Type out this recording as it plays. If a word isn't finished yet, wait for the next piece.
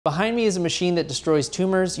Behind me is a machine that destroys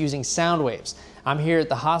tumors using sound waves. I'm here at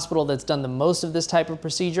the hospital that's done the most of this type of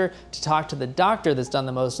procedure to talk to the doctor that's done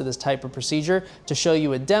the most of this type of procedure to show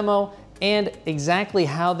you a demo and exactly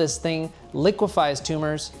how this thing liquefies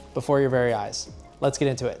tumors before your very eyes. Let's get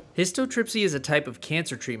into it. Histotripsy is a type of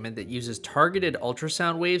cancer treatment that uses targeted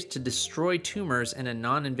ultrasound waves to destroy tumors in a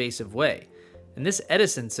non-invasive way. And this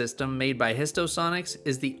Edison system made by Histosonics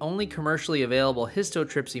is the only commercially available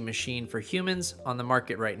histotripsy machine for humans on the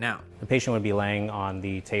market right now. The patient would be laying on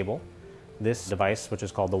the table. This device, which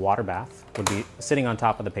is called the water bath, would be sitting on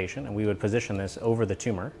top of the patient, and we would position this over the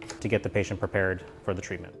tumor to get the patient prepared for the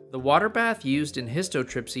treatment. The water bath used in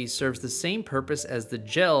histotripsy serves the same purpose as the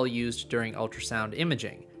gel used during ultrasound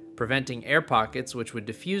imaging, preventing air pockets which would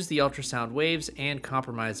diffuse the ultrasound waves and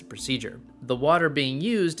compromise the procedure. The water being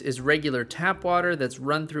used is regular tap water that's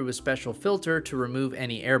run through a special filter to remove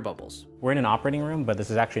any air bubbles. We're in an operating room, but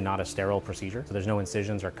this is actually not a sterile procedure, so there's no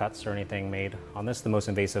incisions or cuts or anything made on this. The most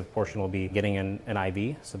invasive portion will be getting an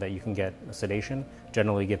IV so that you can get sedation.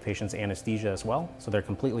 Generally give patients anesthesia as well, so they're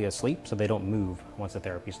completely asleep so they don't move once the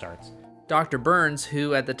therapy starts. Dr. Burns,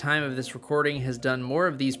 who at the time of this recording has done more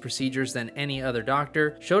of these procedures than any other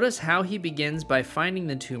doctor, showed us how he begins by finding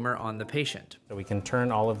the tumor on the patient. So we can turn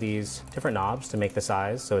all of these different knobs to make the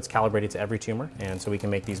size, so it's calibrated to every tumor. And so we can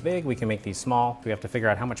make these big, we can make these small. We have to figure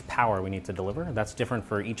out how much power we need to deliver. That's different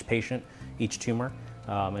for each patient, each tumor.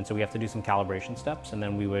 And so we have to do some calibration steps, and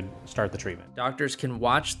then we would start the treatment. Doctors can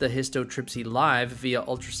watch the histotripsy live via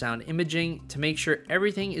ultrasound imaging to make sure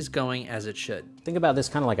everything is going as it should. Think about this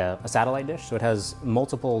kind of like a satellite dish. So it has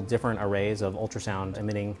multiple different arrays of ultrasound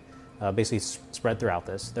emitting basically spread throughout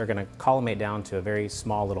this. They're going to collimate down to a very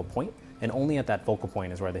small little point, and only at that focal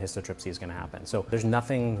point is where the histotripsy is going to happen. So there's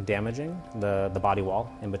nothing damaging the body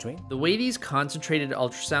wall in between. The way these concentrated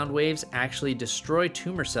ultrasound waves actually destroy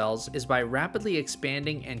tumor cells is by rapidly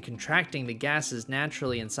expanding and contracting the gases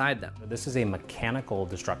naturally inside them. This is a mechanical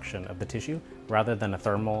destruction of the tissue rather than a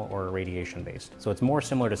thermal or a radiation based. So it's more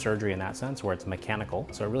similar to surgery in that sense, where it's mechanical,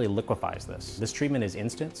 so it really liquefies this. This treatment is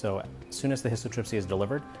instant, so as soon as the histotripsy is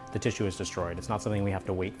delivered, the tissue is destroyed. It's not something we have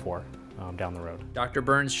to wait for down the road. Dr.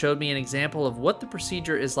 Burns showed me an example of what the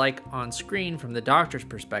procedure is like on screen from the doctor's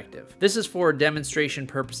perspective. This is for demonstration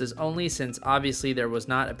purposes only, since obviously there was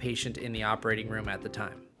not a patient in the operating room at the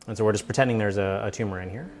time. And so we're just pretending there's a tumor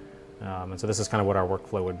in here. And so this is kind of what our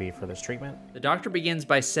workflow would be for this treatment. The doctor begins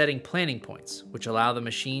by setting planning points, which allow the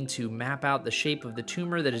machine to map out the shape of the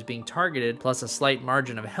tumor that is being targeted, plus a slight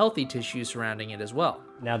margin of healthy tissue surrounding it as well.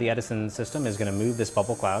 Now the Edison system is going to move this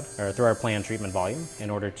bubble cloud through our planned treatment volume in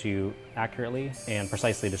order to accurately and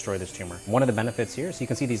precisely destroy this tumor. One of the benefits here is you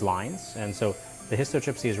can see these lines, and so the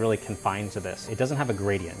histotripsy is really confined to this. It doesn't have a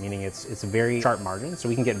gradient, meaning it's a very sharp margin, so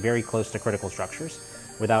we can get very close to critical structures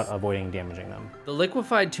without avoiding damaging them. The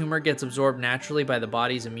liquefied tumor gets absorbed naturally by the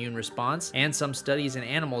body's immune response, and some studies in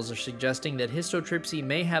animals are suggesting that histotripsy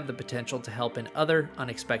may have the potential to help in other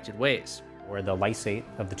unexpected ways. Where the lysate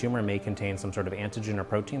of the tumor may contain some sort of antigen or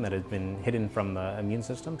protein that has been hidden from the immune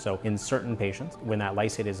system. So in certain patients, when that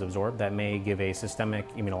lysate is absorbed, that may give a systemic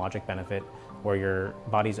immunologic benefit where your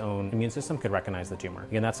body's own immune system could recognize the tumor.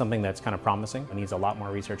 Again, that's something that's kind of promising. It needs a lot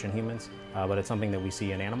more research in humans, but it's something that we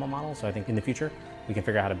see in animal models. So I think in the future, we can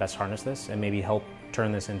figure out how to best harness this and maybe help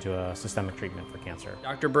turn this into a systemic treatment for cancer.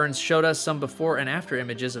 Dr. Burns showed us some before and after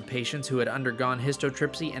images of patients who had undergone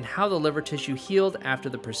histotripsy and how the liver tissue healed after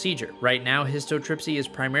the procedure. Right now, histotripsy is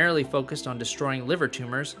primarily focused on destroying liver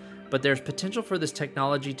tumors, but there's potential for this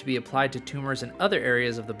technology to be applied to tumors in other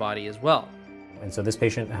areas of the body as well. And so this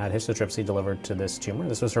patient had histotripsy delivered to this tumor.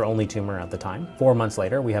 This was her only tumor at the time. 4 months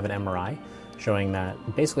later, we have an MRI showing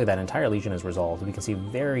that basically that entire lesion is resolved. We can see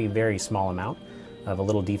very, very small amount of a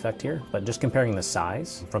little defect here, but just comparing the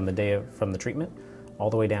size from the day from the treatment all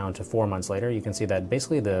the way down to 4 months later, you can see that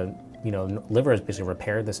basically the liver has basically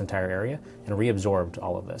repaired this entire area and reabsorbed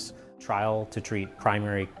all of this. Trial to treat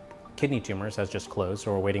primary kidney tumors has just closed,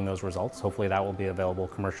 so we're waiting those results. Hopefully that will be available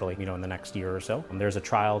commercially, in the next year or so. There's a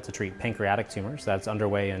trial to treat pancreatic tumors that's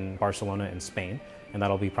underway in Barcelona and Spain, and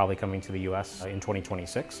that'll be probably coming to the US in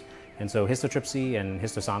 2026. And so histotripsy and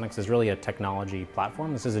Histosonics is really a technology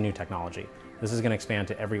platform. This is a new technology. This is going to expand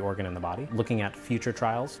to every organ in the body. Looking at future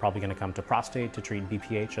trials, probably going to come to prostate to treat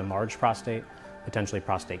BPH, enlarged prostate, potentially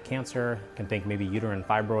prostate cancer. Can think maybe uterine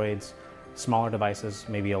fibroids, smaller devices,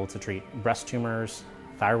 may be able to treat breast tumors,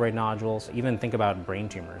 thyroid nodules, even think about brain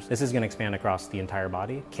tumors. This is going to expand across the entire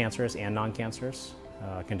body, cancerous and non-cancerous.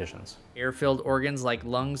 conditions. Air-filled organs like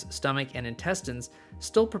lungs, stomach, and intestines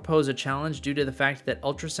still propose a challenge due to the fact that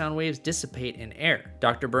ultrasound waves dissipate in air.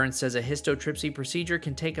 Dr. Burns says a histotripsy procedure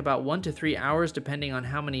can take about 1 to 3 hours depending on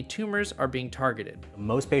how many tumors are being targeted.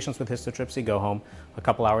 Most patients with histotripsy go home a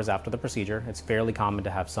couple hours after the procedure. It's fairly common to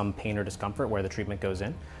have some pain or discomfort where the treatment goes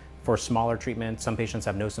in. For smaller treatment, some patients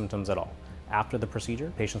have no symptoms at all. After the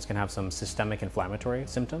procedure, patients can have some systemic inflammatory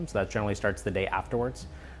symptoms. That generally starts the day afterwards.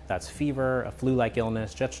 That's fever, a flu-like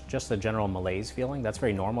illness, just a general malaise feeling. That's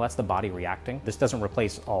very normal. That's the body reacting. This doesn't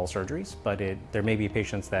replace all surgeries, but there may be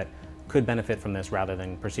patients that could benefit from this rather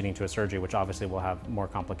than proceeding to a surgery, which obviously will have more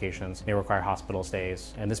complications, may require hospital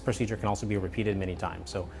stays, and this procedure can also be repeated many times.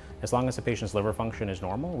 So as long as the patient's liver function is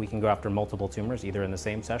normal, we can go after multiple tumors either in the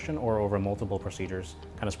same session or over multiple procedures,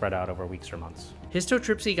 kind of spread out over weeks or months.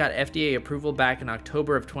 Histotripsy got FDA approval back in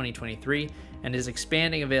October of 2023 and is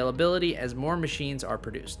expanding availability as more machines are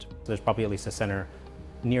produced. There's probably at least a center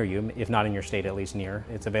near you, if not in your state, at least near.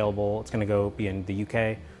 It's available, it's going to be in the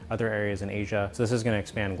UK, other areas in Asia. So this is going to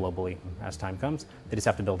expand globally as time comes. They just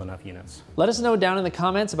have to build enough units. Let us know down in the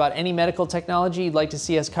comments about any medical technology you'd like to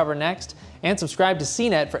see us cover next, and subscribe to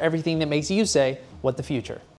CNET for everything that makes you say, what the future?